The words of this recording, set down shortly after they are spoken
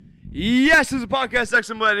Yes, this is a podcast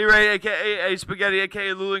section, Bloody Ray, a.k.a. Spaghetti,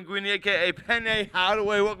 a.k.a. Lou Linguini, a.k.a. Penne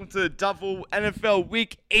Hardaway. Welcome to the Duffel NFL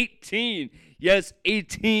Week 18. Yes,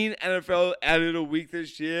 18 NFL added a week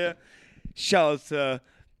this year. Shout out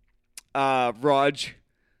to Raj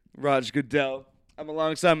Goodell. I'm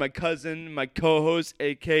alongside my cousin, my co-host,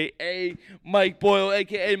 a.k.a. Mike Boyle,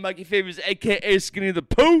 a.k.a. Mikey Favors, a.k.a. Skinny the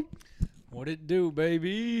Pooh. What it do,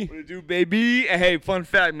 baby? What it do, baby? Hey, fun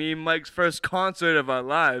fact, me and Mike's first concert of our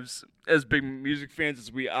lives, as big music fans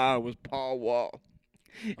as we are, was Paul Wall.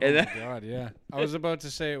 Oh, my God, yeah. I was about to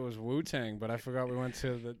say it was Wu-Tang, but I forgot we went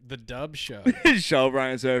to the Dub show. Shout out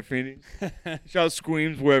Ryan Serafini. Shout out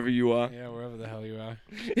Screams wherever you are. Yeah, wherever the hell you are.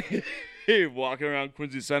 Hey, walking around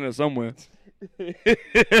Quincy Center somewhere.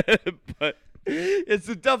 But it's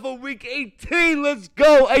the Duffel Week 18. Let's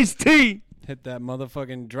go, Ice-T. Hit that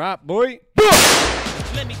motherfucking drop, boy.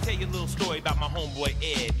 Let me tell you a little story about my homeboy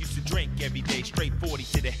Ed. Used to drink every day, straight 40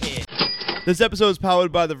 to the head. This episode is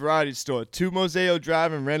powered by The Variety Store, 2 Moseo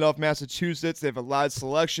Drive in Randolph, Massachusetts. They have a large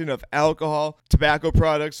selection of alcohol, tobacco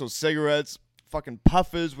products, so cigarettes, fucking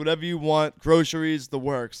puffers, whatever you want, groceries, the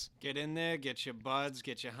works. Get in there, get your buds,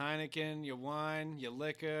 get your Heineken, your wine, your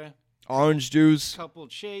liquor, Orange juice. couple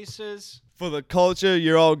chasers. For the culture,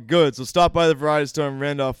 you're all good. So stop by The Variety Store in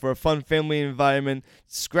Randolph for a fun family environment.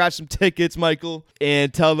 Scratch some tickets, Michael,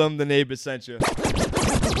 and tell them the neighbor sent you. All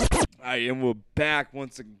right, and we're back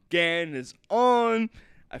once again. It's on.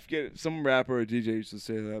 I forget, some rapper or DJ used to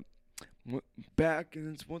say that. Back,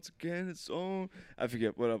 and it's once again, it's on. I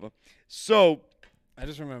forget, whatever. So. I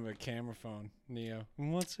just remember camera phone, Neo.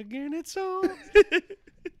 Once again, it's on.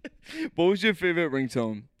 What was your favorite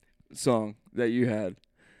ringtone song that you had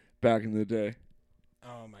back in the day?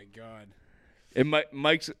 Oh, my God. And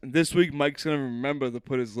this week, Mike's going to remember to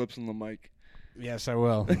put his lips on the mic. Yes, I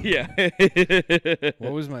will. Yeah.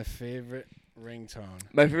 What was my favorite ringtone?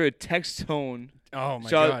 My favorite text tone. Oh, my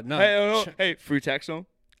God. No. Hey, free text tone.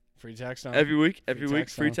 Free text tone? Every week,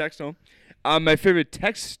 free text tone. My favorite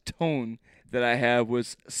text tone that I have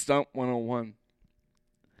was Stunt 101.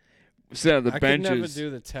 Sitting at the benches. I could never do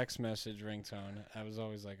the text message ringtone. I was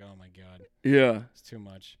always like, oh, my God. Yeah. It's too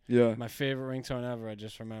much. Yeah. My favorite ringtone ever, I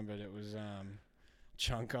just remembered, it was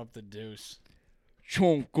Chunk Up the Deuce.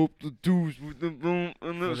 Chunk up the deuce with the boom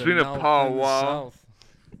and For the the North Power and the Wall. South.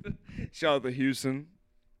 Shout out to Houston.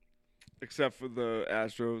 Except for the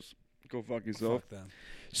Astros. Go fuck yourself. Fuck them.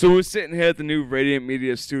 So we're sitting here at the new Radiant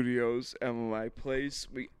Media Studios at my place.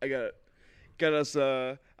 I got us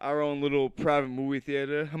our own little private movie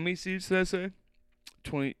theater. How many seats did I say?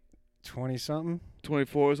 20-something?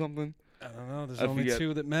 24 or something? I don't know. There's I only forget.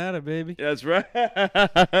 2 that matter, baby. Yeah, that's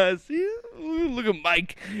right. See, look at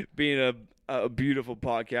Mike being a beautiful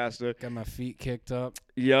podcaster. Got my feet kicked up.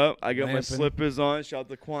 Yep, I got my Lamping. slippers on. Shout out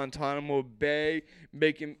to Guantanamo Bay,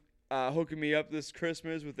 hooking me up this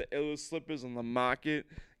Christmas with the illest slippers on the market.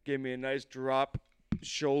 Gave me a nice drop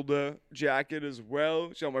shoulder jacket as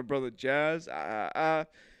well. Shout out my brother Jazz.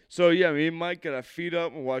 So yeah, me and Mike got our feet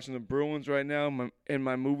up. We're watching the Bruins right now in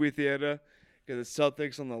my movie theater. Got the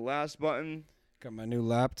Celtics on the last button. Got my new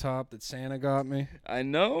laptop that Santa got me. I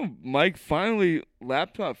know, Mike. Finally,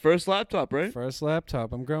 first laptop, right? First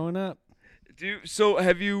laptop. I'm growing up. So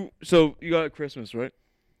you got it at Christmas, right?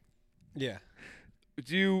 Yeah.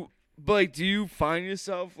 Do you find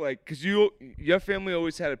yourself because your family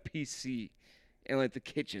always had a PC in the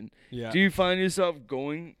kitchen? Yeah. Do you find yourself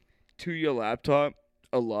going to your laptop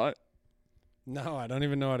a lot? No, I don't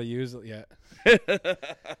even know how to use it yet.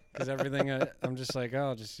 Because everything, I'm just like, oh,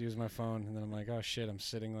 I'll just use my phone. And then I'm like, oh, shit, I'm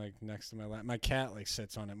sitting next to my lap. My cat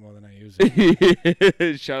sits on it more than I use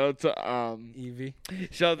it. Shout out to Evie.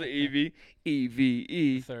 Shout out to Evie.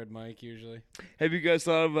 EVE. Third mic, usually. Have you guys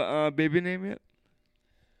thought of a baby name yet?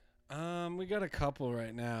 We got a couple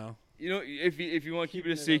right now. You know, if you want to keep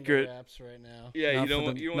it a Keeping secret. under wraps right now. Yeah, Not you don't for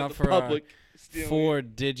want the not for public stealing.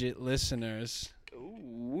 4-digit listeners.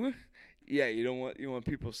 Ooh. Yeah, you want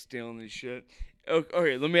people stealing this shit.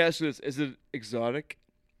 Okay, let me ask you this: is it exotic,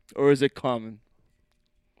 or is it common?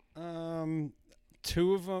 2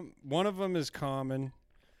 of them. One of them is common.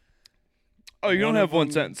 Oh, you don't One have of one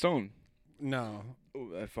them- set in stone. No.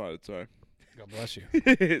 Oh, I thought it. Sorry. God bless you.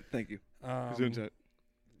 Thank you. Um,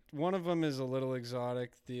 one of them is a little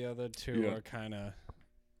exotic. The other 2 Yeah. are kind of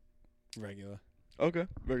regular. Okay,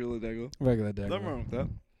 regular degular. Regular Nothing wrong with that.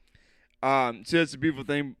 See, that's the beautiful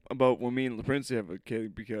thing about when me and LaPrince have a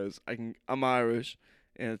kid, because I'm Irish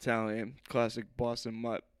and Italian, classic Boston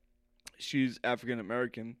mutt. She's African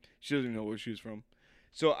American. She doesn't even know where she's from.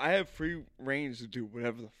 So I have free range to do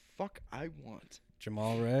whatever the fuck I want.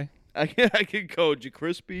 Jamal Ray. I can go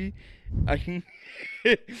Crispy. I can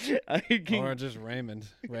Or just Raymond.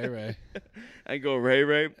 Ray. I go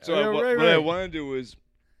Ray. So Yo, what Ray. I want to do is,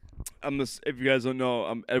 if you guys don't know,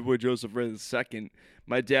 I'm Edward Joseph Ray II.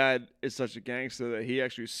 My dad is such a gangster that he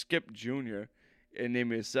actually skipped Junior and named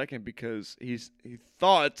me a second because he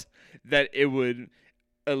thought that it would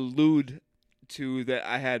allude to that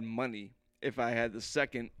I had money if I had the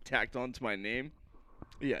second tacked onto my name.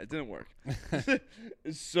 Yeah, it didn't work.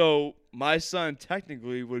 So my son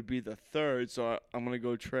technically would be the third, so I'm going to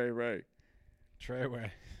go Trey Ray. Trey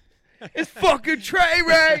Ray. It's fucking Trey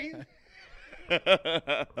Ray!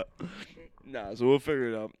 Nah, so we'll figure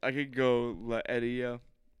it out. I could go La Edia,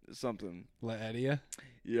 something. La Edia.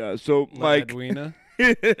 Yeah, so La Mike. Edwina.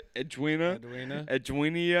 Edwina.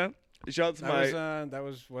 Shout out to That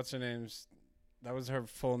was what's her name's. That was her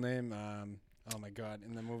full name. Oh my God!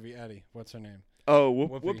 In the movie Eddie, what's her name? Oh,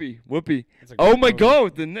 Whoopi. Whoopi. That's a Oh great my movie.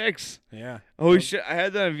 God, the Knicks. Yeah. Holy shit, I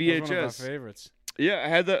had that on That was one of our VHS. favorites. Yeah, I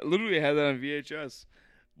had that. Literally, I had that on VHS.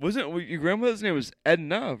 Wasn't your grandmother's name was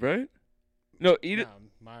Edna, right? No, Edith. No,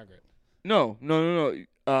 Margaret. No.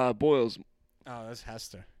 Boyles. Oh, that's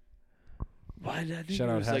Hester. Why did I think Shout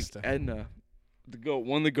it out was Hester. like Edna? The goat.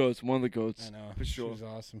 One of the goats. I know. For sure. She's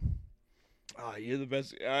awesome. Ah, you're the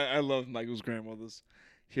best. I love Michael's grandmothers.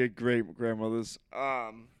 He had great grandmothers.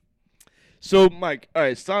 So Mike, all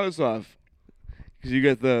right, start us off because you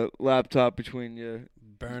got the laptop between your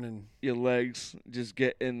Burning. legs, just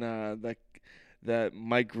getting that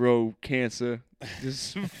micro cancer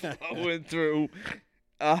just flowing through.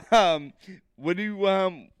 What do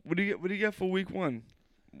you get for week one?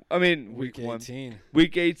 I mean Week week 18. 1.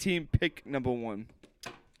 Week 18, pick number 1.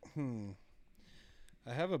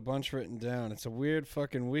 I have a bunch written down. It's a weird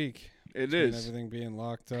fucking week. It between is everything being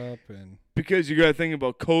locked up and. because you got to think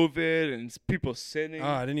about COVID and people sitting. Oh,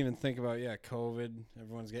 I didn't even think about COVID.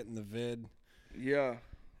 Everyone's getting the vid. Yeah.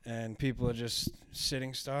 And people are just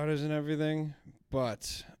sitting starters and everything.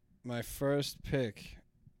 But my first pick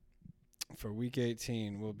for Week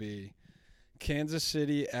 18 will be Kansas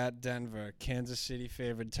City at Denver. Kansas City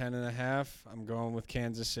favored 10.5. I'm going with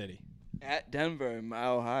Kansas City. At Denver,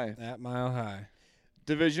 Mile High. At Mile High.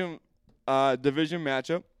 Division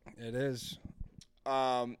matchup. It is.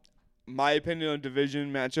 My opinion on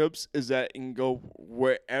division matchups is that it can go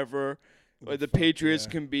wherever. Like the Fuck, Patriots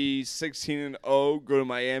yeah. can be 16-0, go to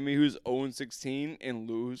Miami, who's 0-16, and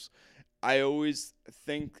lose. I always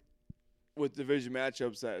think with division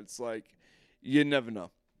matchups that it's like you never know,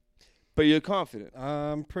 but you're confident.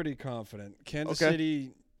 I'm pretty confident. Kansas Okay.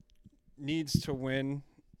 City needs to win,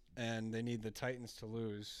 and they need the Titans to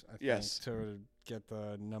lose, I Yes. think, to get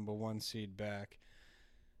the number 1 seed back.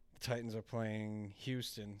 The Titans are playing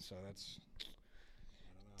Houston, so that's...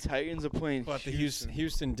 Titans are playing. But the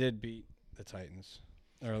Houston did beat the Titans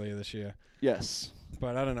earlier this year. Yes.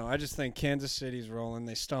 But I don't know. I just think Kansas City's rolling.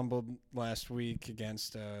 They stumbled last week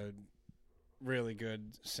against a really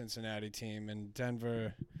good Cincinnati team. And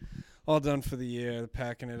Denver, all done for the year. They're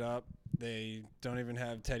packing it up. They don't even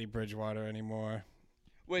have Teddy Bridgewater anymore.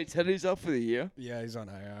 Wait, Teddy's out for the year? Yeah, he's on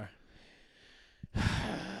IR.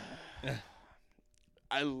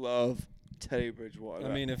 I love Teddy Bridgewater.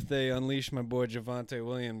 I mean, if they unleash my boy Javonte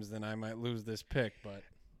Williams, then I might lose this pick. But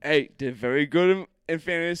hey, did very good in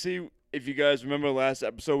fantasy. If you guys remember last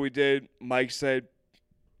episode we did, Mike said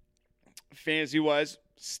fantasy-wise,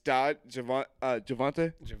 start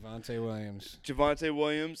Javonte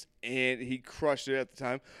Williams, and he crushed it at the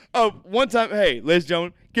time. Oh, one time. Hey, ladies and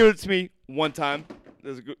gentlemen, give it to me one time.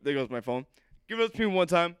 There goes my phone. Give it to me one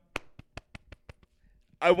time.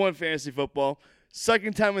 I won fantasy football.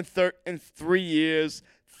 Second time in 3 years.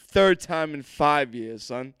 Third time in 5 years,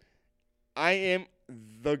 son. I am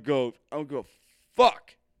the GOAT. I don't give a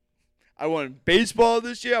fuck. I won baseball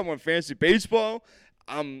this year. I won fantasy baseball.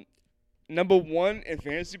 I'm number 1 in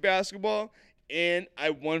fantasy basketball. And I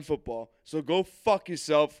won football. So go fuck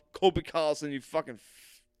yourself, Kobe Carlson, you fucking...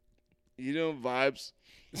 you know vibes.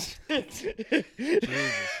 Jesus.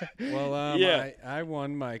 Well, Yeah. I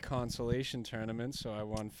won my consolation tournament, so I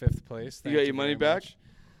won 5th place. You got your money back?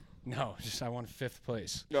 No, just I won 5th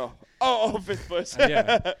place. No. Oh, fifth place.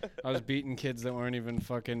 Yeah. I was beating kids that weren't even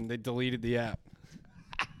fucking... They deleted the app.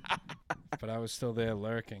 But I was still there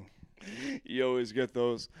lurking. You always get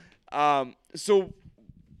those. So,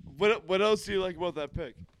 what else do you like about that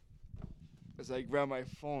pick? As I grab my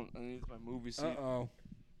phone underneath my movie seat. Uh-oh.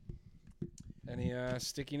 Any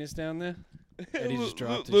stickiness down there? Eddie just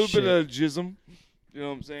dropped A little his bit shit. of jism. You know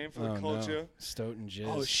what I'm saying? For the Oh, culture. no. Stoughton jizz.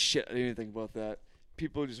 Oh, shit. I didn't even think about that.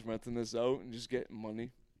 People just renting this out and just getting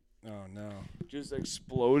money. Oh no. just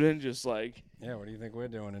exploding, just like Yeah, what do you think we're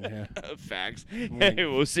doing in here? facts. Like- Hey,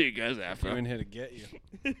 we'll see you guys I'm after. in here to get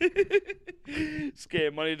you.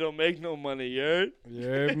 Scared money don't make no money, you heard? You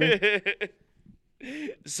heard me?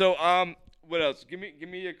 So, what else? Give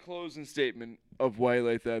me your closing statement of why you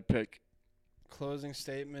like that pick. Closing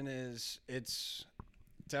statement is it's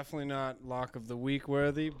definitely not lock of the week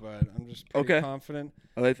worthy, but I'm just pretty Okay. confident.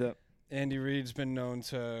 I like that. Andy Reid's been known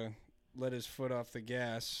to let his foot off the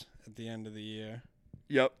gas at the end of the year.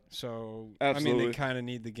 Yep. So, I mean, Absolutely. they kind of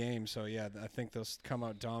need the game. So, yeah, I think they'll come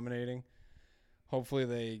out dominating. Hopefully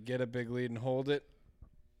they get a big lead and hold it.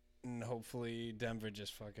 And hopefully Denver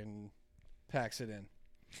just fucking packs it in.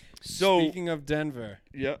 So, Speaking of Denver,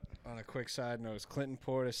 yep. on a quick side note, Clinton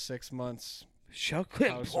Portis, 6 months Shout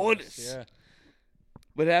Clinton house Portis. arrest. Yeah,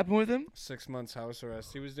 What happened with him? 6 months house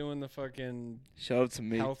arrest. He was doing the fucking Shout out to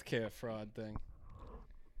me. healthcare fraud thing.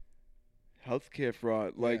 Healthcare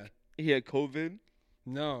fraud. Like, he had COVID.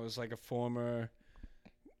 No, it was like former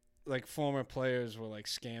players were like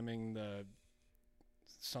scamming the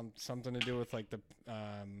something to do with like the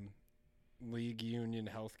league union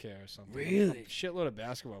healthcare or something. Really? A shitload of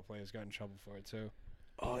basketball players got in trouble for it too.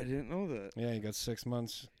 Oh, I didn't know that. Yeah, he got 6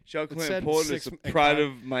 months. Shout out It Clinton said Portis, six- the pride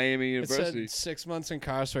of Miami It University. said 6 months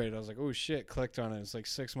incarcerated. I was like, oh shit! Clicked on it. It's like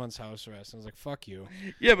 6 months house arrest. I was like, fuck you.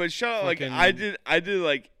 Yeah, but shout out, like, Fucking- I did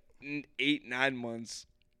like 8-9 months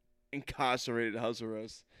incarcerated house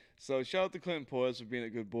arrest. So shout out to Clinton Portis for being a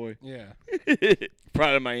good boy. Yeah.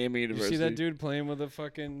 Proud of Miami You University. see that dude playing with a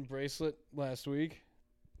fucking bracelet last week?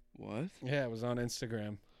 What? Yeah, it was on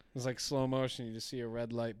Instagram. It was like slow motion. You just see a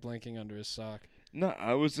red light blinking under his sock. No,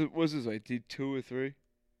 I was this like D2 or 3?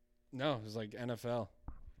 No, it was like NFL.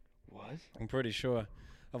 What? I'm pretty sure.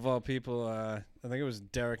 Of all people, I think it was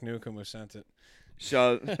Derek Newcomb who sent it.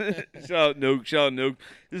 Shout out Nuke. Shout out Nuke.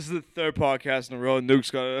 This is the third podcast in a row.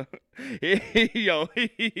 Nuke's got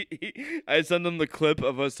I sent him the clip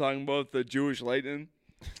of us talking about the Jewish lightning.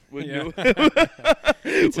 With Yeah. Nuke.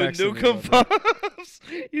 He With texted me Nuke about comes.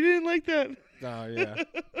 You didn't like that. Oh, yeah.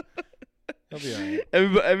 He'll be all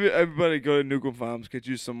right. Everybody go to Nukem Farms. Get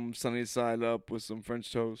you some sunny side up with some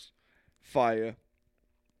French toast. Fire.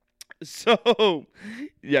 So,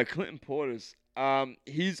 yeah, Clinton Portis.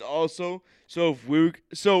 He's also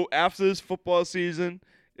so after this football season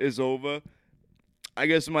is over, I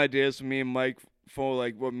guess some ideas for me and Mike for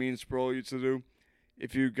like what me and Sproul used to do.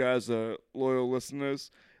 If you guys are loyal listeners,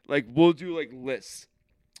 like we'll do like lists,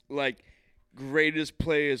 like greatest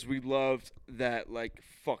players we loved that like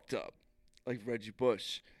fucked up, like Reggie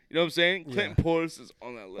Bush. You know what I'm saying? Yeah. Clinton Portis is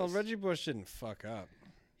on that list. Well, Reggie Bush didn't fuck up.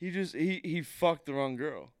 He fucked the wrong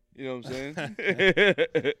girl. You know what I'm saying?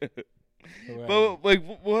 Whoever. But like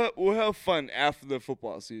we'll have fun after the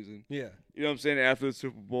football season. Yeah. You know what I'm saying? After the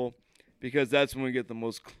Super Bowl, because that's when we get the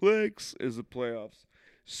most clicks is the playoffs.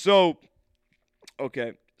 So,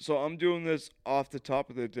 okay, so I'm doing this off the top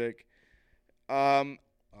of the dick, Off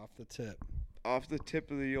the tip. off the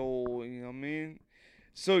tip of the old. You know what I mean?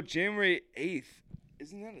 So January 8th,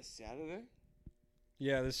 isn't that a Saturday?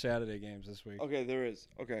 Yeah, there's Saturday games this week. Okay, there is.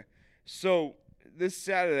 Okay, so this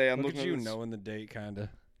Saturday I'm Look looking at you this- knowing the date, kind of.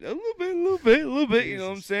 A little bit. You know what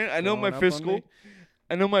I'm Jesus. saying? I know my Blowing up on fiscal. me?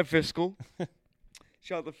 I know my fiscal.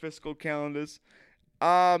 Shout out the fiscal calendars.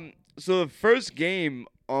 So the first game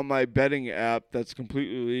on my betting app that's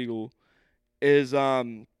completely legal is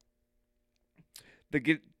the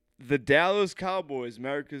Dallas Cowboys,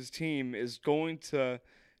 America's team, is going to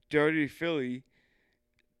Dirty Philly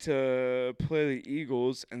to play the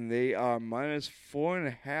Eagles, and they are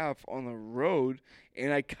 -4.5 on the road,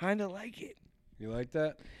 and I kind of like it. You like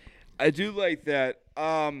that? I do like that.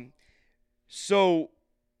 So,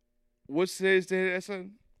 what's today's date,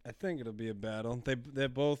 Essen? I think it'll be a battle. They're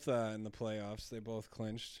both in the playoffs. They both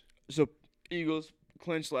clinched. So, Eagles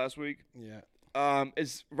clinched last week. Yeah.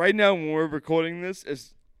 It's right now when we're recording this.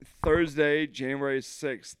 It's Thursday, January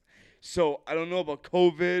 6th. So, I don't know about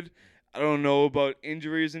COVID. I don't know about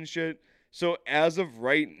injuries and shit. So, as of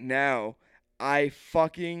right now, I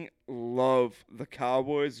fucking love the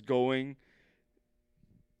Cowboys going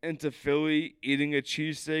into Philly, eating a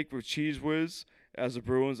cheesesteak with Cheese Whiz as the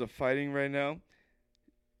Bruins are fighting right now.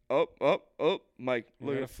 Oh, Mike, We're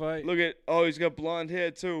look gonna at fight. look at. Oh, he's got blonde hair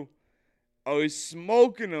too. Oh, he's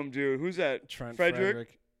smoking them, dude. Who's that? Trent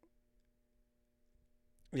Frederick?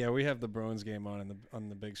 Yeah, we have the Bruins game on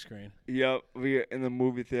the big screen. Yep, we are in the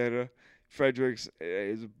movie theater. Frederick's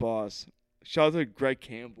is a boss. Shout out to Greg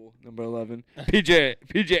Campbell, number 11. PJ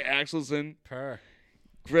Axelson.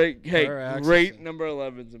 Great Axelson. number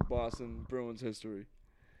 11s in Boston Bruins history.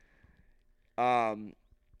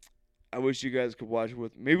 I wish you guys could watch it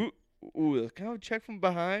with me. Ooh, kind of a check from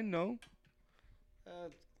behind. No,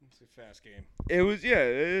 It's a fast game. it was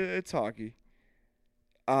it's hockey.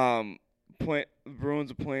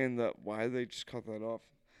 Bruins are playing the. Why did they just cut that off?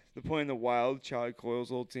 They're playing the Wild, Charlie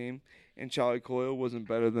Coyle's old team, and Charlie Coyle wasn't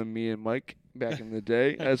better than me and Mike back in the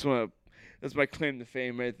day. That's my claim to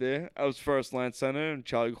fame right there. I was first line center, and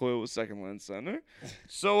Charlie Coyle was second line center.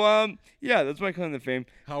 So yeah, that's my claim to fame.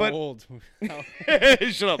 How But- old?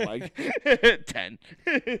 Shut up, Mike. 10.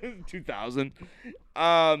 2000.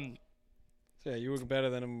 Yeah, you were better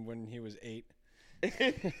than him when he was 8.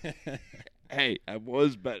 Hey, I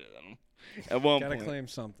was better than him at one Gotta point. claim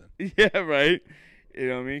something. Yeah, right. You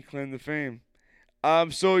know what I mean? Claim the fame.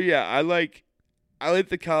 So yeah, I like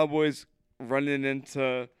the Cowboys running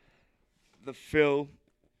into the Phil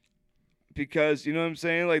because you know what I'm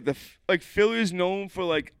saying? Like Philly's known for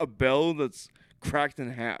like a bell that's cracked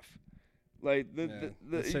in half. Like The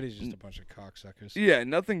city's just a bunch of cocksuckers. yeah,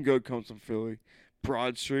 nothing good comes from Philly.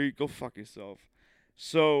 Broad Street, go fuck yourself.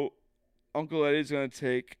 So Uncle Eddie's gonna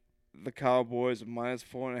take the Cowboys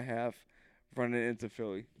 -4.5 running into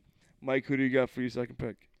Philly. Mike, who do you got for your second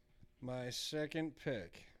pick? My second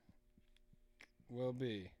pick will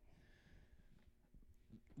be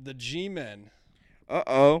the G-Men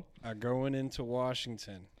Uh-oh. are going into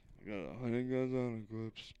Washington I got 100 guns on the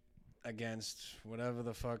clips. against whatever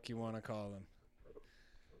the fuck you want to call them.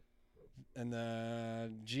 And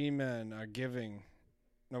the G-Men are giving...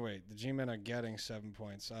 No, wait. The G-Men are getting 7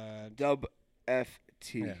 points. Dub FT.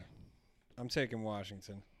 Yeah. I'm taking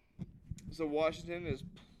Washington. So Washington is...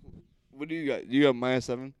 What do you got? You got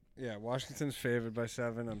 -7? Yeah, Washington's favored by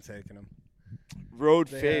 7. I'm taking them. Road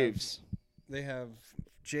They faves. They have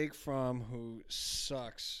Jake Fromm, who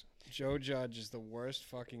sucks. Joe Judge is the worst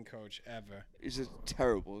fucking coach ever. He's just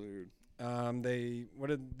terrible, dude.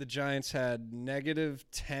 The Giants had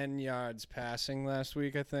 -10 yards passing last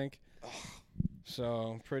week, I think.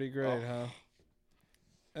 So pretty great, huh?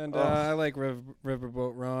 And I like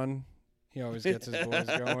Riverboat Ron. He always gets his boys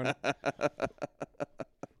going.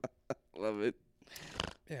 Love it.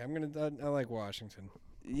 Yeah, I like Washington.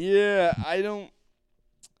 Yeah, I don't...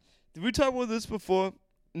 Did we talk about this before?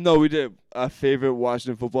 No, we did. Our favorite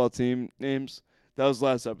Washington football team names. That was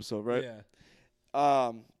last episode, right? Yeah.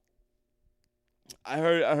 I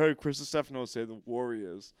heard Chris Stefano say the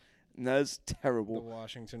Warriors, and that is The terrible.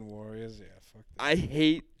 Washington Warriors. Yeah, fuck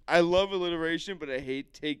that. I love alliteration, but I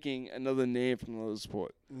hate taking another name from another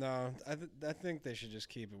sport. No, I think they should just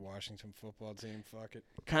keep it Washington football team. Fuck it.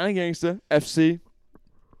 Kind of gangster. FC.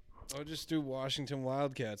 Or just do Washington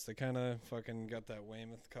Wildcats. They kind of fucking got that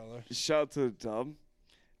Weymouth color. Shout out to the dub.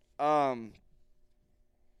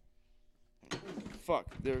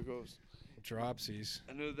 Fuck, there it goes. Dropsies.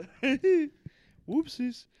 I knew that.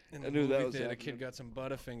 Whoopsies. In I the knew that movie was theater, happening. kid got some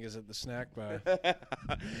Butterfingers at the snack bar.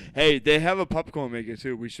 Hey, they have a popcorn maker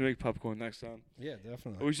too. We should make popcorn next time. Yeah,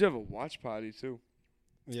 definitely. We should have a watch party too.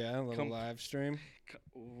 Yeah, a little Come- live stream.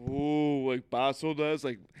 Ooh, like Basel does.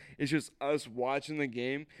 Like it's just us watching the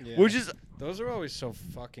game, Yeah. which is Those are always so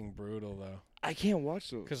fucking brutal, though. I can't watch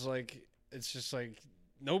those. Because, like, it's just like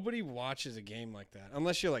nobody watches a game like that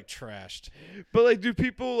unless you're, like, trashed. But like, do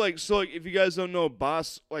people like so? Like, if you guys don't know,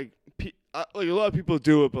 like a lot of people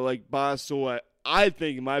do it, but like Basel, I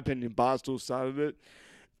think, in my opinion, Basel started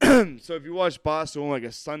it. So if you watch Basel on like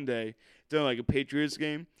a Sunday during like a Patriots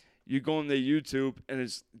game, you go on their YouTube and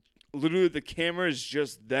it's literally the camera is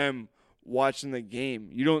just them watching the game.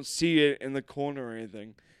 You don't see it in the corner or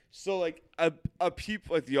anything. So like, are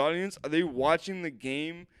people like the audience? Are they watching the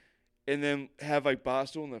game and then have like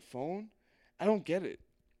Basel on their phone? I don't get it.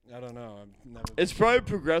 I don't know. I've never. It's probably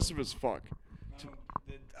progressive as fuck.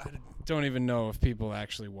 I don't even know if people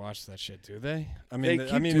actually watch that shit, do they? I mean, They I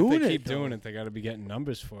keep mean, doing if they it, keep doing though. it, they got to be getting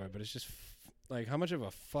numbers for it. But it's just like, how much of a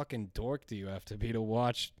fucking dork do you have to be to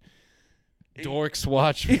watch? Dorks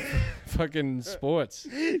watch fucking sports.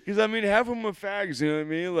 Because, I mean, half of them are fags, you know what I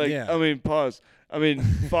mean? Like, Yeah. I mean, pause. I mean,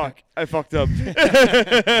 fuck. I fucked up.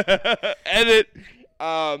 Edit.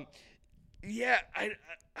 Yeah, I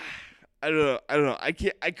don't know.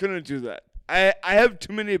 I couldn't do that. I have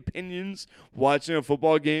too many opinions watching a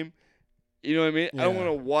football game. You know what I mean? I don't Yeah. want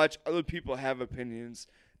to watch other people have opinions.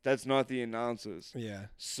 That's not the announcers. Yeah.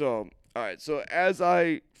 So, all right. So, as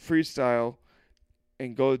I freestyle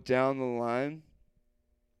and go down the line,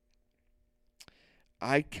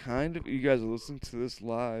 you guys are listening to this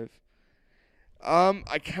live.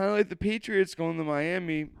 I kind of like the Patriots going to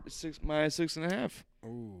Miami -6.5.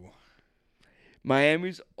 Ooh.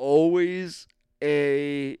 Miami's always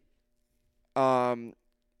a A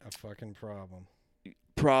fucking problem.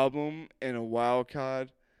 problem and a wild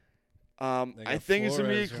card. They I got think it's gonna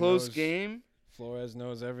be a Flores, who close knows- game. Flores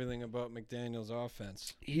knows everything about McDaniel's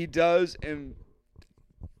offense. He does, and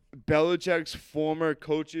Belichick's former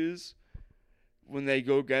coaches, when they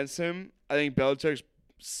go against him, I think Belichick's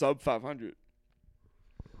sub 500.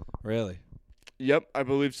 Really? Yep, I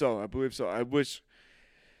believe so. I wish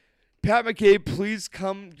Pat McCabe, please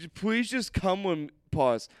just come when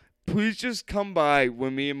pause. Please just come by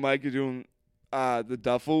when me and Mike are doing the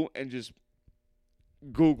duffel and just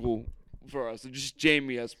Google for us. And just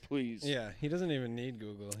Jamie us, please. Yeah, he doesn't even need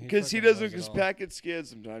Google. Because he doesn't, because Pat gets scared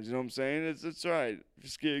sometimes, you know what I'm saying? It's all right. If you're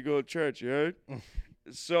scared, you go to church, you heard?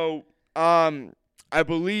 So, I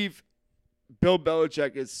believe Bill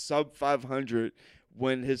Belichick is sub 500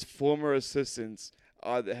 when his former assistants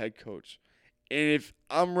are the head coach. And if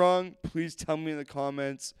I'm wrong, please tell me in the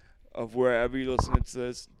comments of wherever you're listening to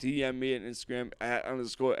this. DM me on Instagram at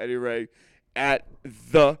 _Eddie Ray at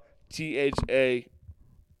the THA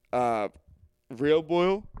Real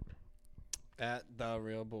Boyle. At the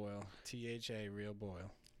Real Boyle. THA Real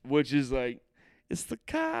Boyle. Which is like, it's the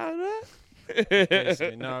Carter.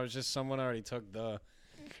 Basically, no, it was just someone already took the.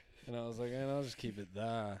 And I was like, I'll just keep it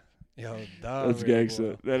the. Yo, the That's Real gangster.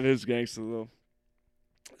 Boyle. That is gangster, though.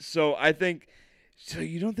 So I think. So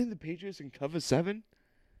you don't think the Patriots can cover 7?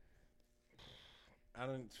 I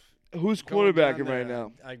don't. Who's going quarterbacking down right there,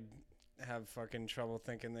 now? I have fucking trouble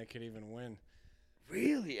thinking they could even win.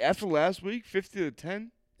 Really? After last week,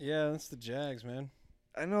 50-10? Yeah, that's the Jags, man.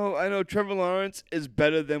 I know. Trevor Lawrence is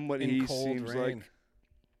better than what In he cold seems rain. like.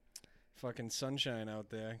 Fucking sunshine out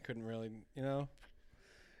there. Couldn't really,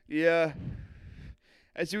 Yeah,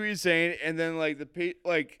 I see what you're saying. And then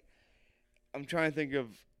I'm trying to think of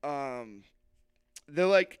they're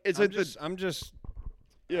like it's I'm like just, I'm just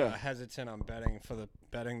yeah. hesitant on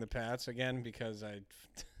betting the Pats again because I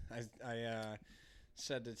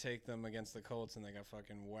said to take them against the Colts and they got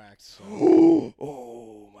fucking whacked. So.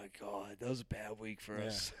 Oh my God, that was a bad week for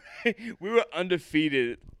us. We were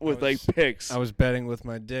undefeated with picks. I was betting with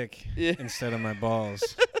my dick Yeah. instead of my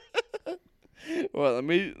balls. Well,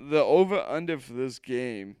 the over under for this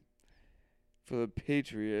game for the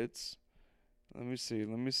Patriots. Let me see.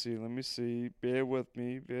 Bear with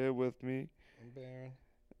me. I'm bearing.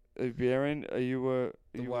 Baron, are you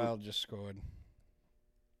The Wild just scored.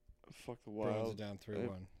 Fuck the Browns Wild. are down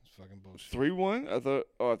 3-1. It's fucking bullshit. 3-1? I thought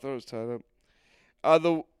it was tied up.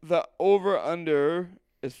 The over under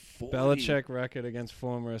is 40. Belichick record against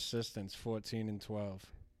former assistants 14-12.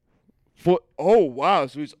 Oh wow,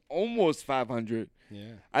 so he's almost 500.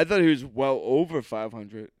 Yeah. I thought he was well over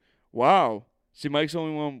 500. Wow. See, Mike's the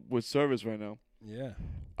only one with service right now. Yeah.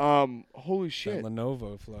 Holy shit. That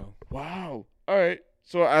Lenovo flow. Wow. All right.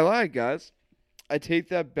 So I lied, guys. I take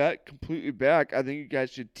that bet completely back. I think you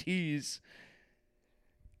guys should tease.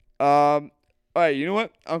 All right. You know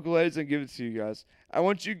what? Uncle Eddie's gonna give it to you guys. I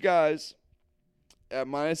want you guys at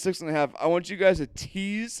 -6.5. I want you guys to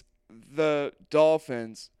tease the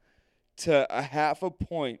Dolphins to a half a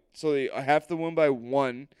point, so they have to win by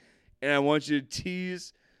 1. And I want you to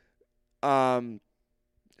tease. So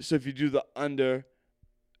if you do the under,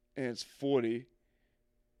 and it's 40.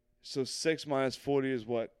 So 6 minus 40 is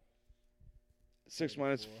what? 6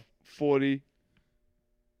 minus 40.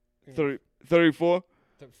 34?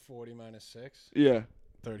 40 minus 6? Yeah.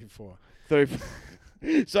 34. 34.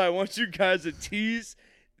 So I want you guys to tease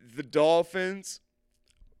the Dolphins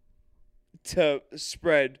to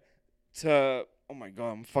spread to, oh my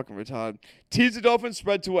God, I'm fucking retarded. Tease the Dolphins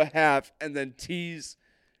spread to a half, and then tease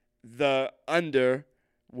the under,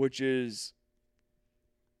 which is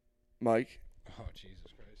Mike. Oh,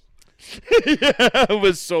 Jesus Christ. Yeah, it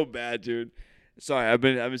was so bad, dude. Sorry, I've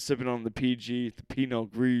been sipping on the PG, the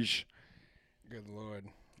Pinot Gris. Good Lord.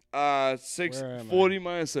 40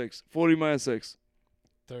 minus 6. 40 minus 6.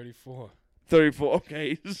 34. 34.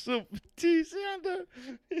 Okay, so tease the under.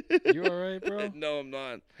 You all right, bro? No, I'm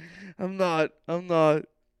not. The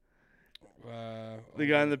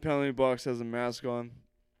guy in the penalty box has a mask on.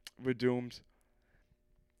 We're doomed.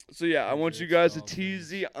 So, yeah, I want you guys to tease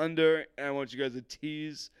the under, and I want you guys to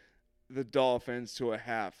tease the Dolphins to a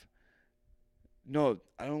half. No,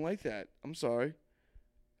 I don't like that. I'm sorry.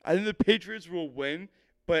 I think the Patriots will win,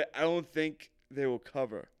 but I don't think they will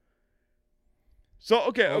cover. So,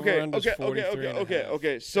 okay.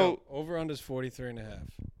 So, over under's 43.5.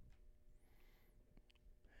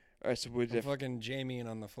 All right, so we're I'm different. fucking Jamie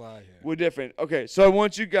on the fly here. We're different. Okay, so I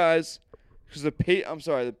want you guys, because the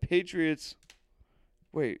Patriots.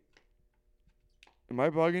 Wait, am I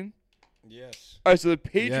bugging? Yes. All right, so the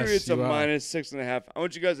Patriots you are are. minus 6.5. I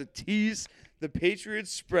want you guys to tease the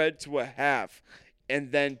Patriots spread to a half,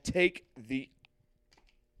 and then take the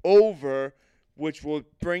over, which will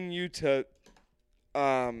bring you to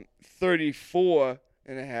 34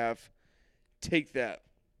 and a half. Take that.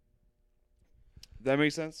 That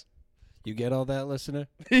make sense? You get all that, listener?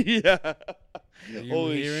 Yeah. Are you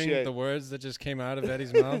Holy hearing shit. the words that just came out of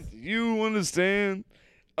Eddie's mouth? You understand?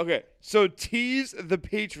 Okay, so tease the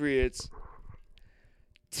Patriots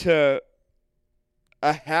to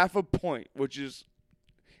a half a point, which is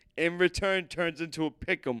in return turns into a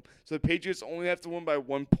pick 'em. So the Patriots only have to win by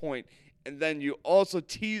 1 point. And then you also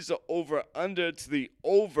tease the over under to the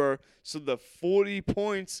over, so the 40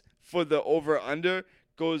 points for the over under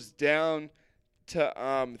goes down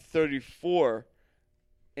to 34.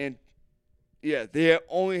 And yeah, they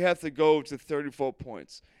only have to go to 34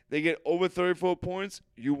 points. They get over 34 points,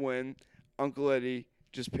 you win. Uncle Eddie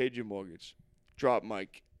just paid your mortgage. Drop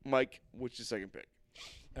Mike. Mike, what's your second pick?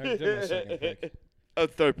 I already did my second pick.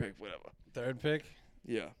 Third pick, whatever. Third pick?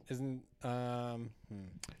 Yeah. Isn't,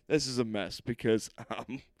 This is a mess because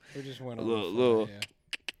we just went A on little- the fly, yeah.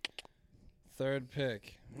 Third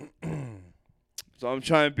pick. so I'm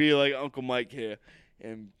trying to be like Uncle Mike here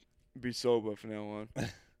and be sober from now on.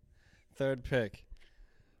 Third pick.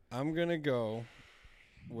 I'm going to go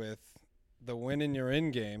with the win in your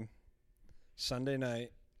in game Sunday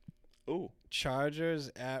night. Ooh. Chargers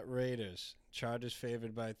at Raiders. Chargers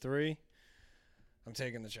favored by 3. I'm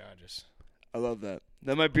taking the Chargers. I love that.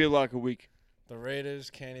 That might be a lock a week. The Raiders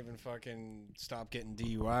can't even fucking stop getting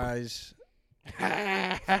DUIs.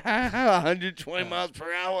 120 miles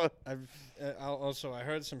per hour. I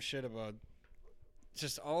heard some shit about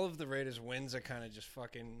just all of the Raiders' wins are kind of just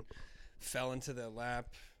fucking fell into their lap.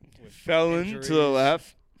 With Fell into the injuries. lap.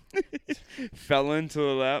 Fell into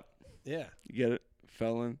the lap. Yeah. You get it?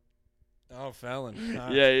 Felon. Oh, felon.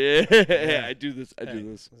 Yeah. Yeah. I do this. I Hey,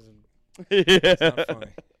 do this. It's not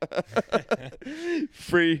funny.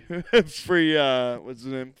 free, what's the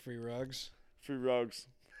name? Free rugs. Free rugs.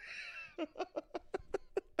 I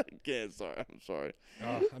can't, sorry. I'm sorry.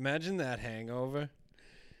 Oh, imagine that hangover.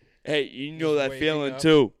 Hey, you know Just that waking feeling up.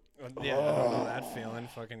 too. Yeah, I don't know that feeling.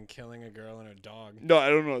 Fucking killing a girl and her dog. No, I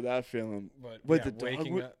don't know that feeling. But Wait, yeah, the dog?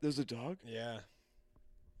 waking up. There's a dog? Yeah.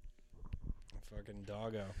 Fucking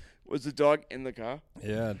doggo. Was the dog in the car?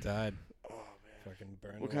 Yeah, died. Oh, man. Fucking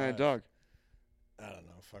burned. What kind of alive. dog? I don't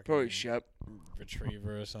know. Fucking Probably Shep.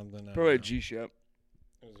 retriever or something. I don't Probably a know. G-Shep.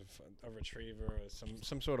 It was a retriever or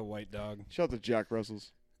some sort of white dog. Shout out to Jack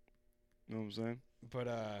Russells. You know what I'm saying? But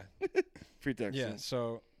Free text. yeah.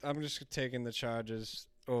 So I'm just taking the Chargers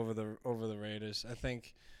over the Raiders. I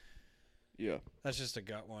think Yeah. that's just a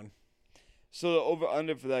gut one. So the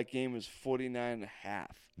over-under for that game is 49.5.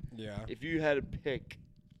 Yeah. If you had to pick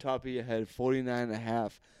top of your head,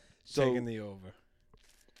 49.5. So Taking the over.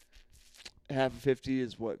 half of 50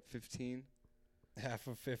 is what, 15? Half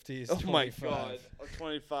of 50 is Oh 25. my God,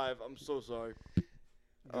 25. I'm so sorry.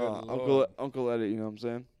 Good Uncle Edit, you know what I'm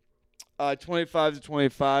saying? 25 to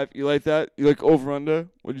 25. You like that? You like over under?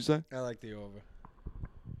 What'd you say? I like the over.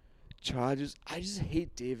 Chargers. I just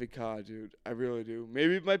hate David Carr, dude. I really do.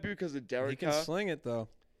 Maybe it might be because of He Derek can Carr. sling it though.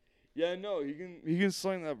 Yeah, no, he can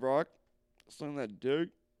sling that rock, sling that dirt.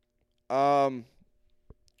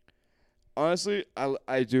 Honestly,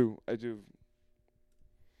 I do.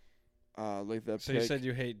 Like that. So pick. you said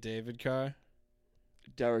you hate David Carr?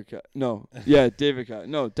 Derek Carr. No, yeah, David Carr.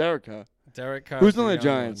 No, Derek Carr. Derek Carr. Who's on the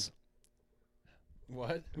Giants?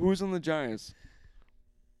 What? Who's on the Giants?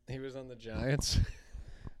 He was on the Giants.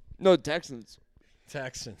 No, Texans.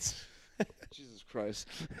 Texans. Jesus Christ.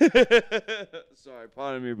 Sorry,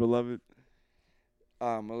 pardon me, beloved.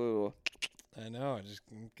 A little. I know.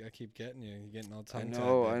 I keep getting you. You're getting all I tongue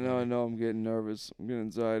know. I'm getting nervous. I'm getting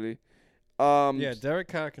anxiety. Yeah, Derek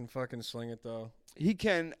Carr can fucking sling it though. He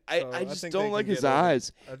can. So I I just think don't they like can his get over-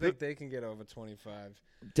 eyes. I think they can get over 25.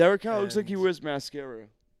 Derek Carr looks like he And- wears mascara.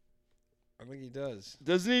 I think he does.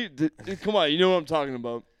 Doesn't he? Come on, you know what I'm talking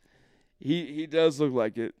about. He does look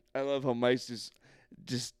like it. I love how Mike's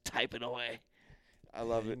just typing away. I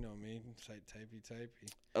love Yeah, it. You know me. Typey.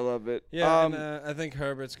 I love it. Yeah, and, I think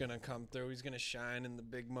Herbert's gonna come through. He's gonna shine in the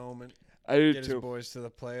big moment. I do Get his too. boys to the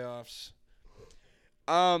playoffs.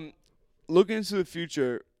 Looking into the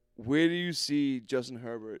future, where do you see Justin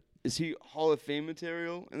Herbert? Is he Hall of Fame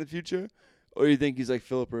material in the future, or do you think he's like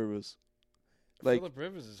Phillip Rivers, like Phillip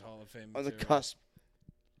Rivers is Hall of Fame. on the material. cusp?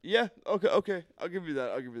 Yeah. Okay. I'll give you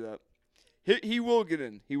that. He will get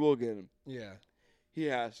in. He will get in. Yeah. He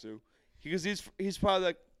has to, because he's part of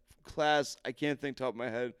that class. I can't think top of my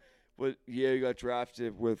head, but yeah, he got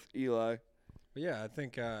drafted with Eli. But yeah, I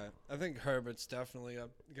think Herbert's definitely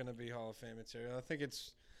gonna be Hall of Fame material. I think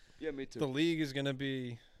it's Yeah, me too. the league is gonna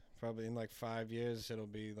be probably in like 5 years. It'll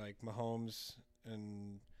be like Mahomes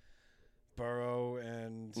and Burrow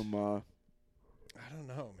and Lamar. I don't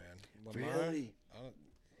know, man. Lamar, Really? I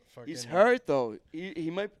don't, He's fucking- hurt though. He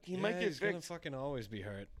might Yeah, get he's gonna vicked. fucking always be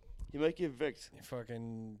hurt. He might get vicked.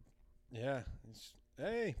 Yeah.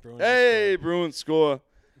 Hey, Bruins. Hey, Bruins score.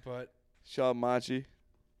 But Shout out Machi.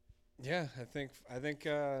 yeah, I think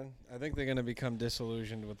they're gonna become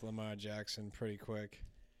disillusioned with Lamar Jackson pretty quick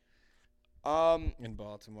in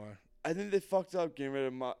Baltimore. I think they fucked up getting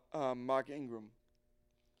rid of Mark Ingram.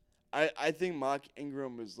 I think Mark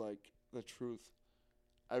Ingram is like the truth.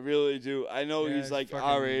 I really do. I know Yeah, he's like fucking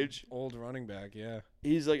our age. old running back. Yeah.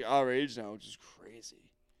 He's like our age now, which is crazy.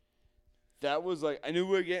 That was like, I knew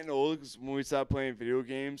we were getting old because when we started playing video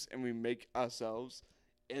games and we make ourselves,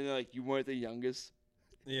 and like you weren't the youngest.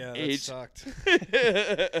 Yeah, that Age. sucked.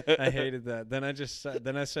 I hated that.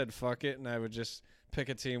 Then I said fuck it, and I would just pick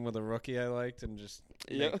a team with a rookie I liked and just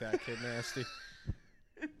Yep. make that kid nasty.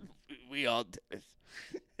 We all did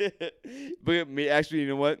it. But me, actually, you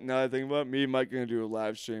know what? Now that I think about it, me and Mike are going to do a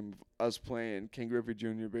live stream of us playing King Griffey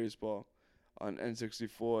Jr. baseball on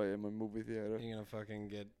N64 in my movie theater. You're gonna fucking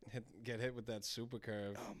get hit with that super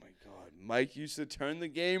curve. Oh, my God. Mike used to turn the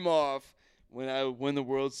game off when I win the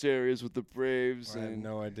World Series with the Braves. I have and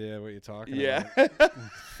no idea what you're talking yeah. about.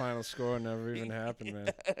 Final score never even happened,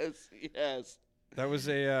 man. Yes. That was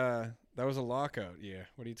a lockout year.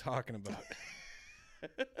 What are you talking about?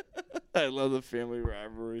 I love the family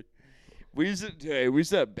rivalry. We used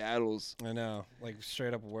to have battles. I know, like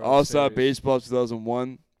straight up World All-Star Series. Baseball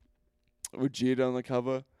 2001 with Jeter on the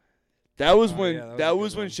cover. That was Oh, when yeah, that was a that good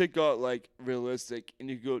was when one. shit got like realistic, and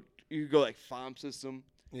you could go like farm system,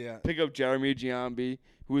 Yeah. pick up Jeremy Giambi,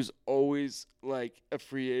 who was always like a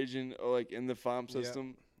free agent or like in the farm Yeah.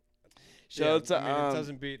 system. Yeah, Shout out to I mean, it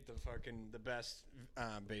doesn't beat the best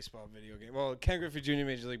baseball video game. Well, Ken Griffey Jr.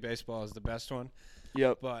 Major League Baseball is the best one,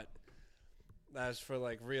 Yep. but as for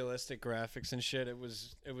like realistic graphics and shit, it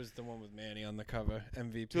was the one with Manny on the cover.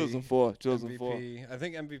 MVP. 2004. 2004. MVP. I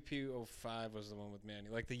think MVP 05 was the one with Manny,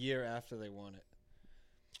 like the year after they won it.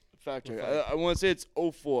 Fact check. With, like- I want to say it's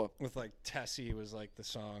 04. With like Tessie was like the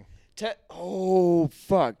song. Oh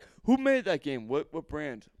fuck! Who made that game? What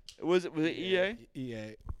brand? Was it EA?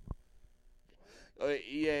 EA.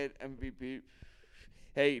 EA at MVP.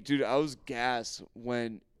 Hey, dude, I was gassed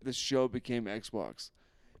when the show became Xbox,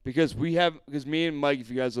 because me and Mike, if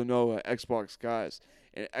you guys don't know, are Xbox guys,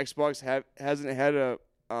 and Xbox hasn't had a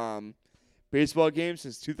baseball game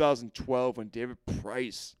since 2012 when David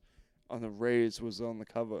Price on the Rays was on the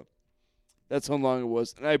cover. That's how long it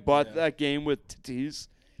was, and I bought that game with Tatis.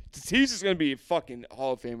 Tatis is gonna be a fucking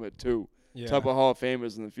Hall of Famer too. Yeah. Type of Hall of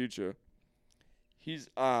Famers in the future. He's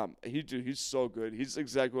so good. He's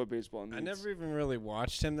exactly what baseball needs. I never even really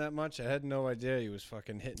watched him that much. I had no idea he was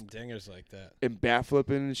fucking hitting dingers like that. And bat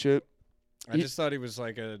flipping and shit. I just thought he was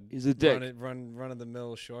like He's a dick. run of the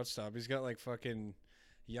mill shortstop. He's got like fucking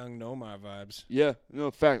young Nomar vibes. Yeah,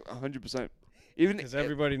 no, fact, 100%. Even Because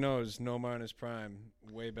everybody knows Nomar in his prime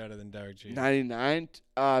way better than Derek Jeter. 99,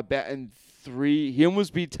 batting 3. He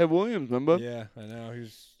almost beat Ted Williams, remember? Yeah, I know.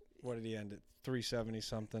 What did he end at? 370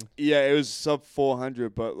 something. Yeah, it was sub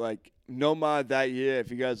 400, but like Nomad that year,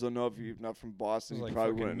 if you guys don't know, if you're not from It Boston, was you like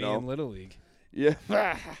probably fucking wouldn't me know. in Little League. Yeah.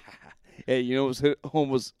 Hey, you know who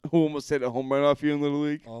almost hit a home run off you in Little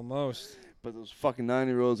League? Almost. But those fucking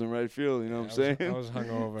 9-year-olds in right field, you know what I'm saying? I was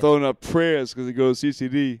hungover. Throwing up prayers because he goes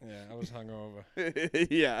CCD. Yeah, I was hungover.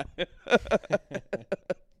 Yeah.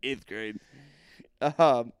 8th grade.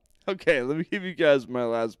 Okay, let me give you guys my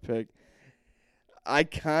last pick. I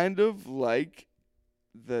kind of like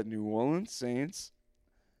the New Orleans Saints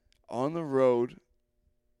on the road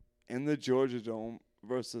in the Georgia Dome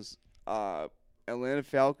versus Atlanta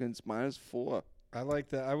Falcons -4. I like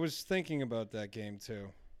that. I was thinking about that game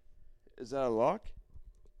too. Is that a lock?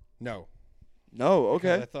 No. No,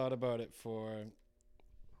 Because okay. I thought about it for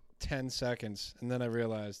 10 seconds, and then I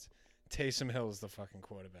realized Taysom Hill is the fucking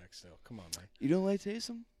quarterback still. Come on, man. You don't like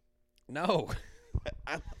Taysom? No.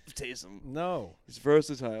 I love Taysom. No. He's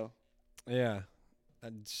versatile. Yeah.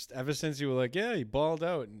 Ever since you were like, yeah, he balled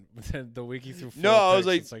out, and then the week he threw 4 No, I was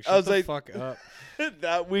picks, like- it's I was shut the like- fuck up.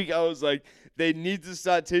 That week I was like, they need to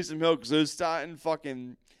start Taysom Hill because they're starting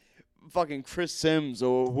fucking Chris Sims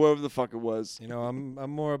or whoever the fuck it was. You know, I'm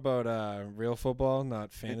more about real football,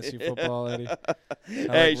 not fantasy football, Eddie. Hey,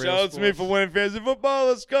 like real shout out to me sports. for winning fantasy football.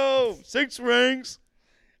 Let's go. 6 rings.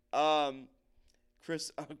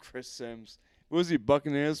 Chris Sims. What was he,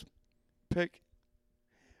 Buccaneers pick?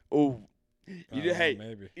 Oh. Hey,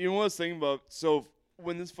 Maybe. you know what I was thinking about? So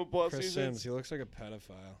when this football Chris season, Sims, he looks like a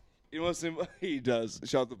pedophile. you know what's he does.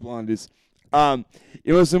 Shout out to Blondies.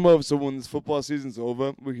 You know what's about? So when this football season's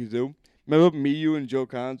over, we could do. Remember me, you, and Joe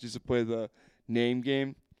Collins used to play the name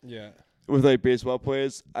game. Yeah. with like baseball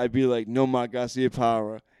players, I'd be like Nomar Garcia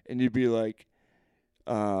Parra, and you'd be like,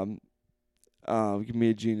 give me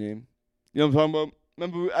a G name. You know what I'm talking about?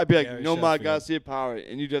 Remember, I'd be like Gary Nomar Sheffield. Garcia Parra,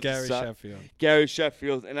 and you'd have Gary to stop. Sheffield. Gary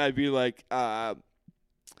Sheffield, and I'd be like, oh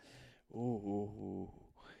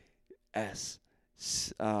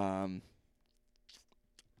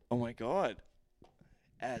my God,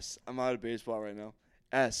 S. I'm out of baseball right now.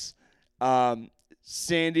 S.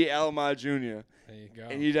 Sandy Alomar Jr. There you go.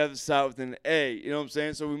 And you'd have to start with an A. You know what I'm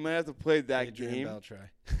saying? So we might have to play that Adrian game. Beltre.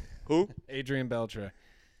 Who? Adrian Beltre.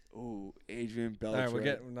 Ooh, Adrian Beltre. All right, we're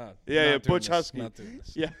getting Yeah, not doing Butch this, Husky. Not doing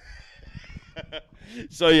this. Yeah.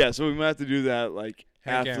 So we might have to do that like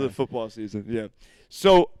Hank after the Aaron. football season. Yeah.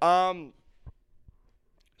 So I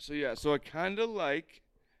kind of like.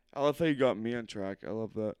 I love how you got me on track. I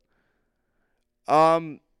love that.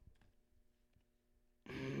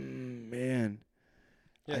 Man.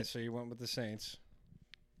 Yeah, so you went with the Saints.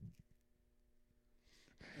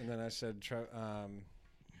 And then I said,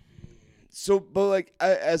 So, but like,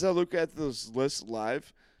 as I look at those lists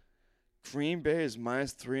live, Green Bay is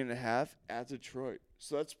 -3.5 at Detroit.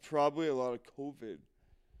 So that's probably a lot of COVID.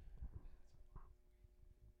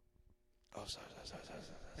 Oh, sorry.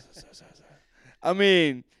 I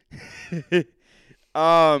mean,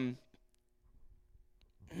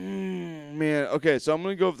 man. Okay, so I'm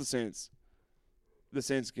gonna go with the Saints. The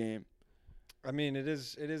Saints game. I mean, it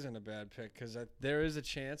isn't a bad pick because there is a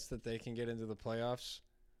chance that they can get into the playoffs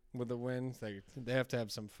with a win. They have to have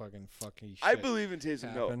some fucking shit. I believe in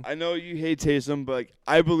Taysom Hill. happen. I know you hate Taysom, but like,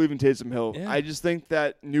 I believe in Taysom Hill. Yeah. I just think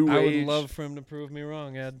that new I age. would love for him to prove me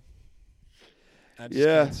wrong, Ed. I just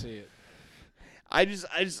Yeah. can't see it. I just.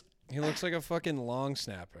 He looks like a fucking long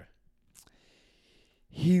snapper.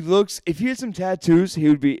 He looks. If he had some tattoos, he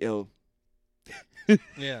would be ill.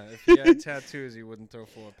 Yeah, if he had tattoos, he wouldn't throw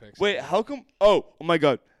 4 picks. Wait, how come? Oh my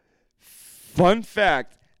God. Fun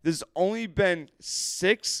fact: there's only been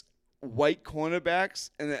 6 white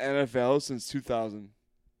cornerbacks in the NFL since 2000.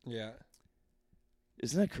 Yeah.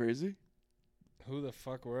 Isn't that crazy? Who the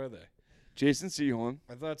fuck were they? Jason Sehorn.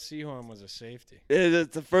 I thought Sehorn was a safety.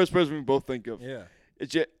 That's the first person we both think of. Yeah.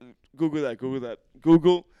 Google that.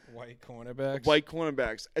 Google White cornerbacks. white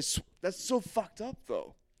cornerbacks. That's so fucked up,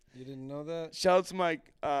 though. You didn't know that? Shout out to my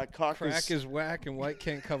caucus. Crack is whack and white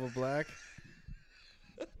can't cover black.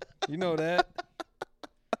 You know that?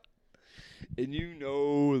 And you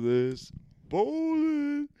know this.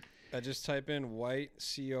 Bowling. I just type in white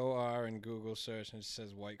COR in Google search and it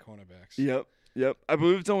says white cornerbacks. Yep. I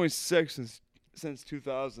believe it's only 6 since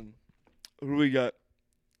 2000. Who do we got?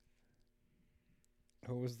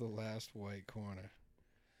 Who was the last white corner?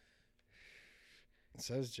 It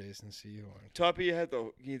says Jason Sehorn. Top of your head,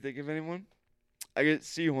 though. Can you think of anyone? I get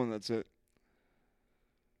Sehorn, that's it.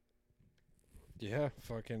 Yeah,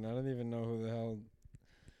 fucking, I don't even know who the hell.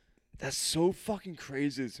 That's so fucking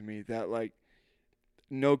crazy to me that, like,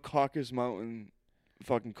 no Caucasus Mountain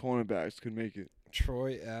fucking cornerbacks could make it.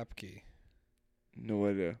 Troy Apke. No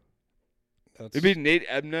idea. That's Maybe Nate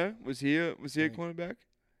Ebner. Was he a cornerback?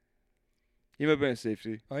 He might have been a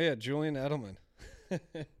safety. Oh yeah, Julian Edelman.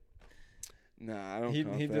 Nah, I don't He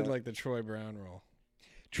count did that. like the Troy Brown role.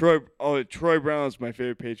 Troy Brown is my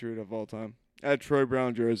favorite Patriot of all time. I had Troy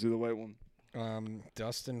Brown jersey, the white one.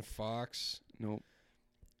 Dustin Fox, Nope.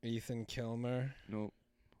 Ethan Kilmer, Nope.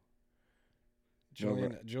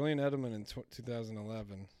 Julian Edelman in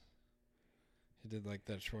 2011. He did like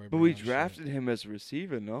that Troy. But we Brown shit. drafted him as a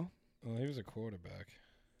receiver, no? Well, he was a quarterback.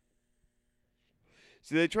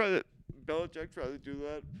 See, Belichick tried to do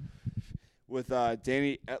that with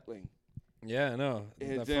Danny Etling. Yeah, I know.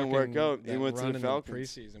 It That didn't work out. He that went to run the in Falcons.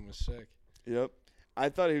 preseason was sick. Yep. I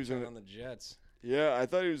thought he was Got gonna. on the Jets. Yeah, I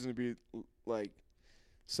thought he was gonna be like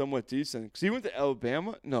somewhat decent. 'Cause he went to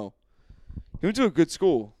Alabama. No, he went to a good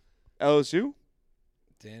school. LSU.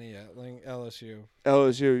 Danny Etling, LSU.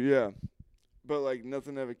 LSU, yeah. But like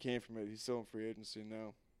nothing ever came from it. He's still in free agency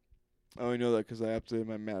now. I only know that because I updated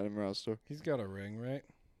my Madden roster. He's got a ring, right?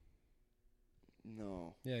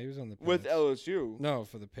 No. Yeah, he was on the With Pats. LSU. No,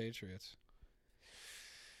 for the Patriots.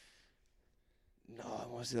 No, I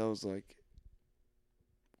want to say that was like.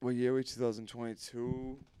 What year?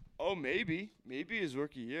 2022. Oh, maybe his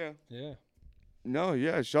rookie year. Yeah. No,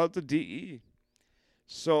 yeah. Shout out to DE.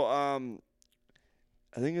 So I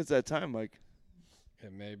think it's that time, Mike.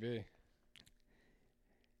 It may be.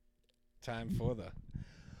 Time for the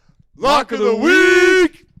Lock of the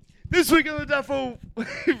week. This week on the Duffel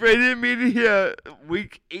Radio Media,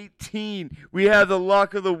 week 18, we have the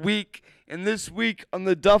lock of the week. And this week on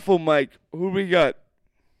the Duffel, Mike, who we got?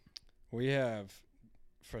 We have,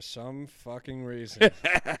 for some fucking reason,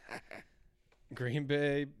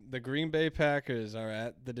 The Green Bay Packers are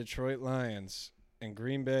at the Detroit Lions, and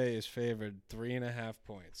Green Bay is favored 3.5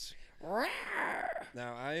 points.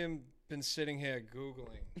 Now, I am been sitting here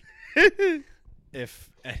Googling if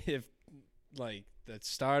like the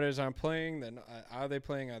starters aren't playing, then are they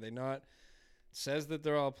playing? Are they not? It says that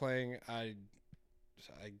they're all playing. I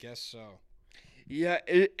guess so. Yeah,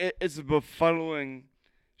 it's befuddling.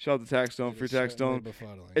 Shout out to Taxstone, free Taxstone.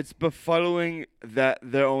 Befuddling. It's befuddling that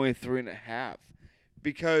they're only 3.5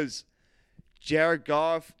 because Jared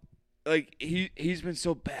Goff, like he's been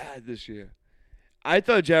so bad this year. I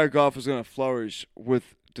thought Jared Goff was gonna flourish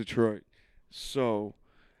with Detroit, so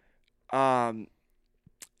I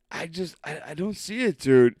don't see it,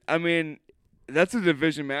 dude. I mean, that's a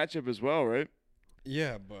division matchup as well, right?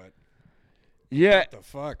 Yeah, but yeah, what the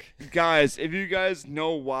fuck, guys. If you guys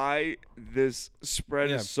know why this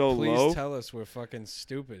spread is so please low, tell us we're fucking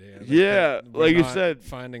stupid here. Yeah, we're like you not said,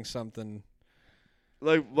 finding something.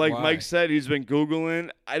 Like Why? Mike said, he's been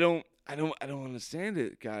Googling. I don't understand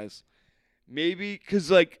it, guys. Maybe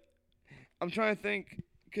because I'm trying to think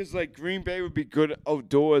because Green Bay would be good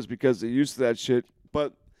outdoors because they're used to that shit,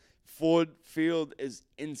 but Ford Field is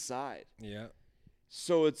inside. Yeah.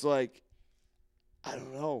 So it's I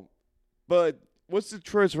don't know. But what's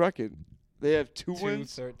Detroit's record? They have 2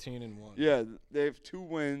 wins. 13-1. Yeah, they have 2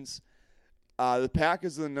 wins. The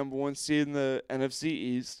Packers are the number 1 seed in the NFC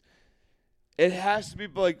East. It has to be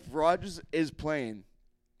Rodgers is playing.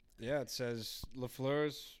 Yeah, it says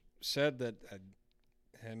LaFleur's said that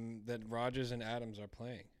that Rodgers and Adams are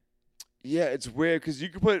playing. Yeah, it's weird because you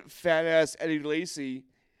could put fat ass Eddie Lacy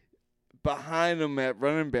behind him at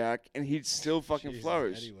running back, and he'd still fucking Jesus,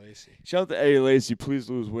 flourish. Eddie Lacy. Shout out to Eddie Lacy. Please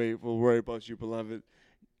lose weight. We'll worry about you, beloved.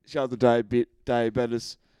 Shout out to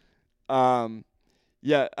diabetes.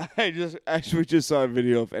 Yeah, I actually just saw a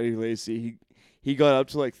video of Eddie Lacy. He got up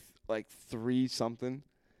to like 3 something.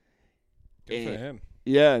 Good for him.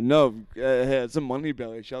 Yeah, no, it's a money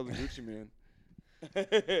belly. Shout out to Gucci Man.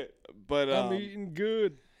 But I'm eating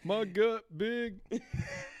good. My gut big.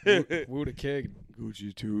 Woo the kid.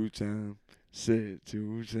 Gucci 2 times. Say it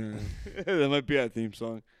 2 times. That might be our theme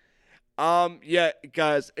song. Yeah,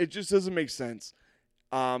 guys, it just doesn't make sense.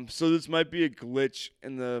 So this might be a glitch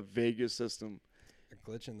in the Vegas system. A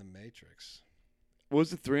glitch in the Matrix. What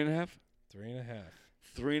was it, 3.5? 3.5.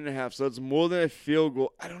 3.5. So that's more than a field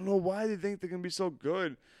goal. I don't know why they think they're gonna be so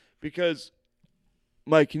good. Because,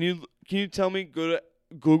 Mike, can you tell me? Go to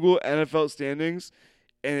Google NFL standings,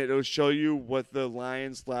 and it'll show you what the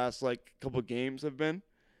Lions' last couple games have been.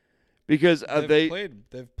 Because they've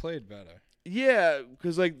played better. Yeah,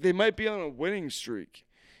 because they might be on a winning streak,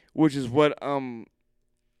 which is what I'm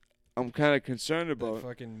kind of concerned about. That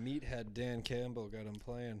fucking meathead Dan Campbell got him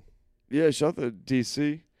playing. Yeah, shout out to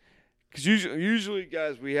DC. Because usually,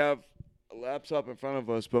 guys, we have a laptop in front of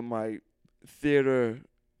us, but my theater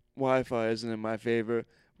Wi-Fi isn't in my favor.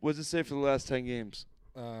 What does it say for the last 10 games?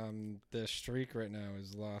 The streak right now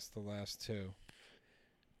is lost the last 2.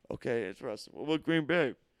 Okay, interesting. What about Green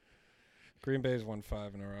Bay? Green Bay's won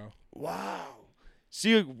 5 in a row. Wow.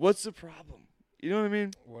 See, what's the problem? You know what I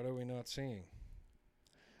mean? What are we not seeing?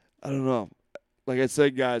 I don't know. Like I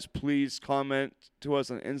said, guys, please comment to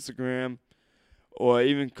us on Instagram or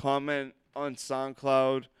even comment on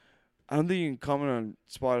SoundCloud. I don't think you can comment on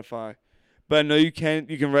Spotify. But I know you can.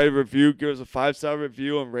 You can write a review. Give us a 5-star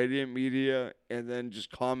review on Radiant Media, and then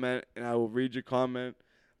just comment, and I will read your comment.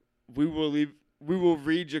 We will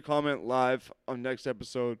read your comment live on next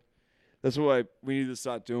episode. That's what we need to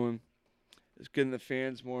start doing. It's getting the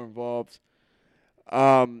fans more involved.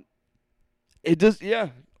 It does, yeah.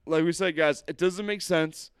 Like we said, guys, it doesn't make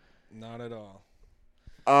sense. Not at all.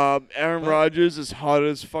 Aaron Rodgers is hot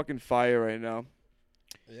as fucking fire right now.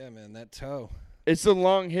 Yeah, man, that toe. It's the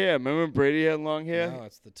long hair. Remember when Brady had long hair? No,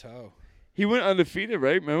 it's the toe. He went undefeated,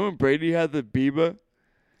 right? Remember when Brady had the Bieber?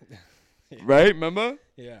 Yeah. Right? Remember?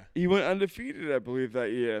 Yeah. He went undefeated, I believe,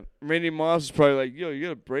 that year. Randy Moss was probably like, yo, you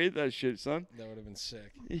gotta braid that shit, son. That would have been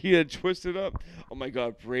sick. He had twisted up. Oh, my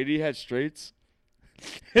God. Brady had straights?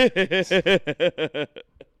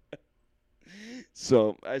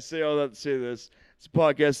 So, I say all that to say this. It's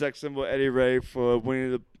podcast X symbol Eddie Ray for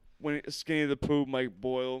Skinny the Pooh, Mike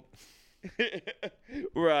Boyle.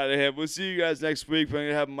 We're out of here. We'll see you guys next week. We're going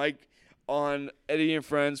to have Mike on Eddie and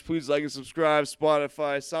Friends. Please like and subscribe.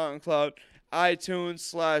 Spotify, SoundCloud,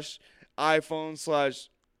 iTunes /iPhone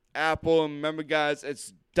 /Apple. And remember, guys,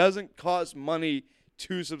 it doesn't cost money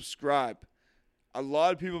to subscribe. A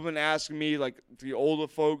lot of people have been asking me, the older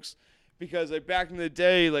folks, because back in the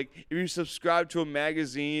day, if you subscribe to a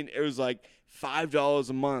magazine, it was $5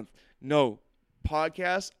 a month. No,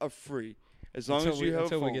 podcasts are free. As long as you have a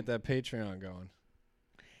until phone. we get that Patreon going.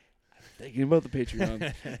 Thinking about the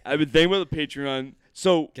Patreon. I've been thinking about the Patreon.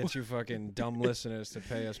 So Get you fucking dumb listeners to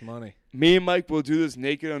pay us money. me and Mike will do this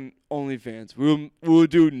naked on OnlyFans. We'll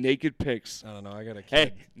do naked pics. I don't know. I got a Hey,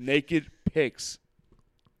 kid. naked pics.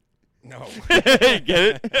 No.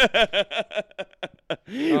 Get it?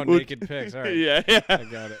 Oh, naked pics. All right. Yeah. I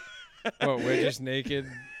got it. Well, we're just naked.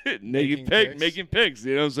 Naked Making pic, pics? making pics.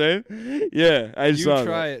 You know what I'm saying? Yeah, I You saw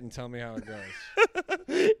try it and tell me how it goes.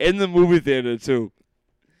 that. In the movie theater too.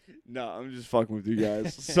 No, I'm just fucking with you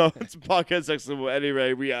guys. So it's a podcast section.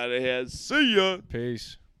 Anyway, we out of here. See ya.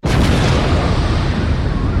 Peace.